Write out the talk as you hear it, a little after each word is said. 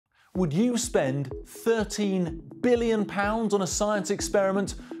Would you spend £13 billion on a science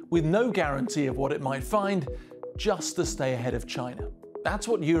experiment with no guarantee of what it might find, just to stay ahead of China? That's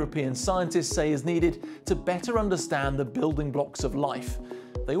what European scientists say is needed to better understand the building blocks of life.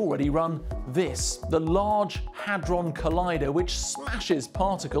 They already run this, the Large Hadron Collider, which smashes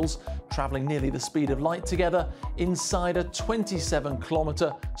particles travelling nearly the speed of light together inside a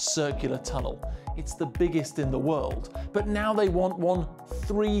 27-kilometre circular tunnel. It's the biggest in the world, but now they want one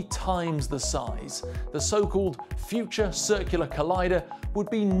 3 times the size. The so-called Future Circular Collider would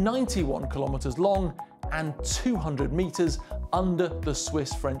be 91 kilometres long and 200 metres under the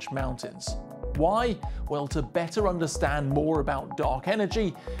Swiss-French mountains. Why? Well, to better understand more about dark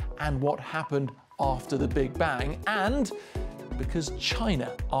energy and what happened after the Big Bang, and because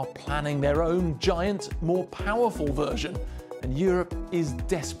China are planning their own giant, more powerful version, and Europe is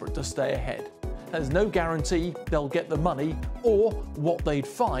desperate to stay ahead. There's no guarantee they'll get the money or what they'd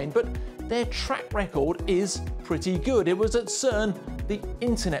find, but their track record is pretty good. It was at CERN the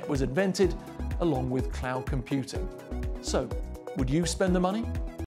internet was invented, along with cloud computing. So, would you spend the money?